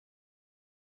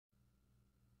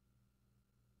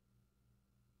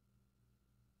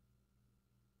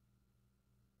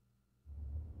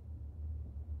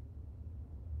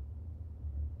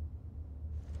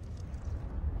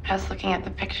I was looking at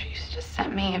the picture you just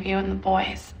sent me of you and the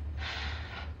boys.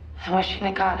 And wishing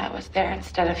to God I was there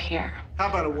instead of here. How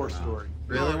about a war story?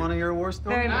 Really want to hear a war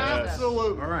story? Very much.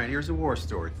 Absolutely. All right, here's a war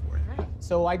story for you.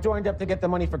 So I joined up to get the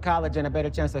money for college and a better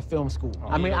chance at film school.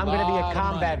 I mean, I'm gonna be a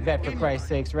combat vet for Christ's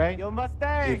sakes, right? Yo,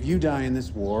 Mustang! If you die in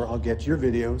this war, I'll get your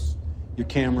videos, your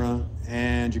camera,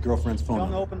 and your girlfriend's phone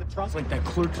number. Open the trunk. It's like that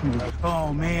Clerks movie.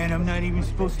 Oh, man, I'm not even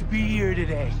supposed to be here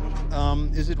today.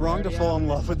 Is it wrong to fall in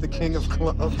love with the king of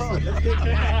clubs?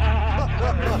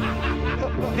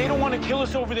 They don't want to kill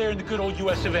us over there in the good old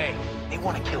US of A. They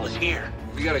want to kill us here.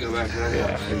 We gotta go back to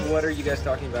that. What are you guys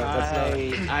talking about?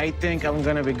 I think I'm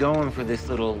gonna be going for this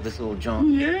little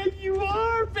jump. Yeah, you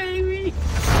are, baby.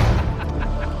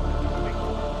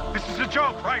 This is a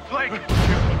joke, right, Blake?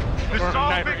 This is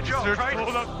all a big joke, right?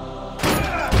 Hold up.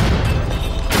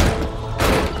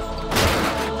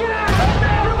 Get out!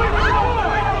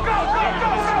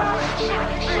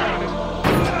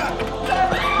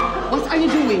 What are you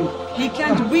doing? He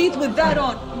can't breathe with that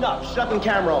on. No, shut the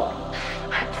camera off.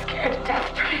 I'm scared to death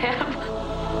for him.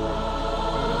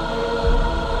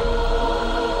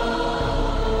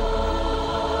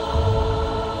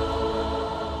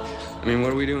 I mean,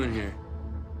 what are we doing here?